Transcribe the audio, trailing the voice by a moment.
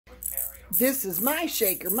This is my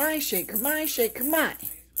shaker, my shaker, my shaker, my.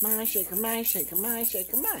 My shaker, my shaker, my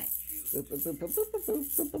shaker, my.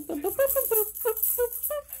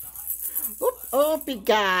 Oop, Opie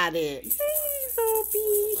got it. Thanks,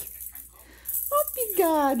 Opie. Opie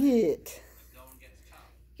got it.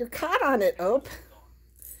 You're caught on it, Ope.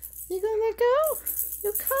 You gonna let go?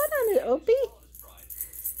 You're caught on it, Opie.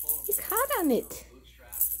 You're caught on it.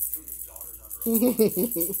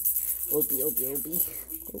 Opie, Opie, Opie.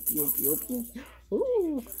 Opie, Opie, Opie.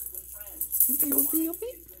 Ooh. Opie, Opie,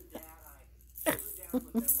 Opie.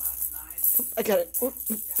 I got it.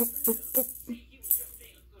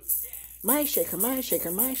 My shaker, my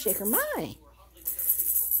shaker, my shaker, my.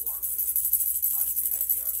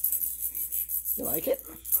 You like it?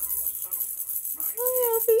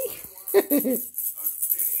 Oh, Opie.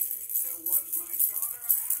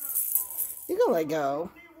 You gonna let go?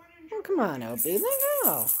 Oh, come on, Opie. Let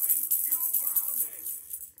go.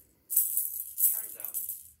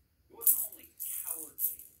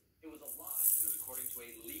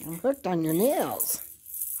 I'm hooked on your nails.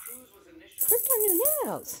 Hooked on your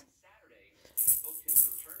nails.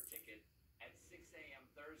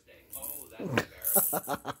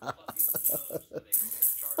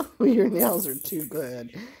 Oh, your nails are too good.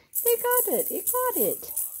 They got it. It got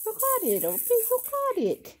it. You got it, Opie. You got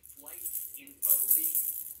it.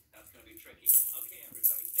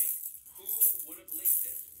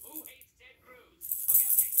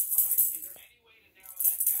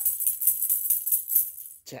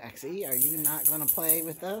 Jaxie, are you not going to play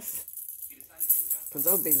with us? Because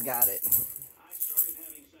Opie's got it.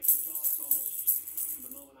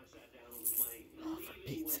 Oh, for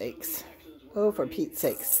Pete's sakes. Oh, for Pete's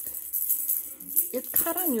sakes. It's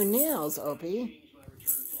caught on your nails, Opie.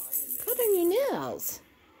 Caught on your nails.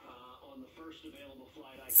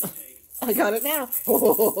 I got it now.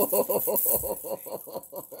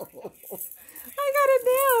 I got it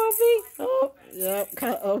now, Opie. Oh, yep.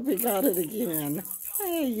 Opie got it again.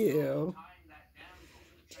 Hey, you.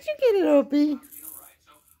 Did you get it, Opie?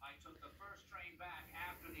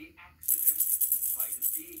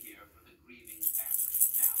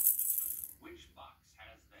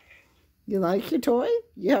 You like your toy?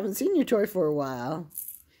 You haven't seen your toy for a while.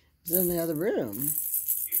 It's in the other room.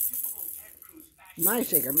 My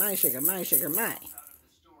shaker, my shaker, my shaker, my.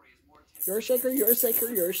 Your shaker, your shaker,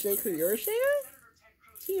 your shaker, your shaker?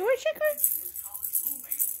 See your shaker?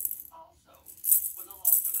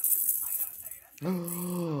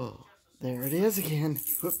 Oh, there it is again.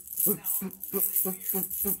 My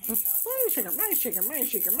shaker, my shaker, my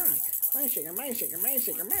shaker, my. My shaker, my shaker, my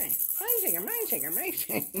shaker, my. My shaker, my shaker, my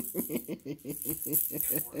shaker.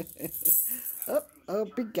 Oh,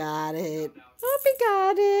 Opie got it. Opie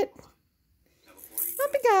got it.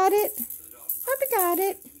 Opie got it. Opie got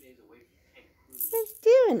it. What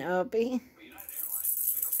you doing, Opie?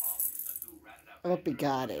 Opie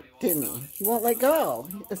got it, didn't he? He won't let go.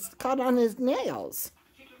 It's caught on his nails.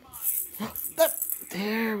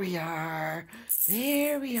 There we are.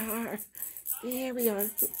 There we are. There we are.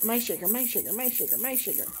 My shaker, my shaker, my shaker, my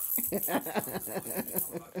shaker.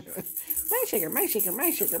 My shaker, my shaker, my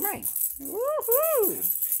shaker, my. Woohoo!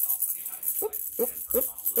 Oop, oop, oop,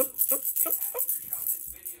 oop, oop, oop.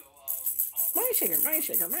 My shaker, my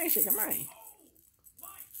shaker, my shaker, my.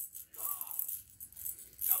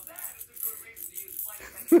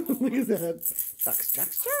 Look at that. Chucks,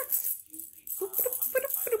 chucks, chucks.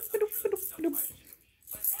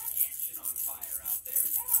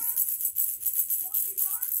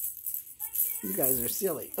 You guys are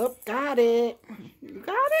silly. Oh, got it. You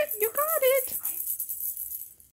got it. You got it.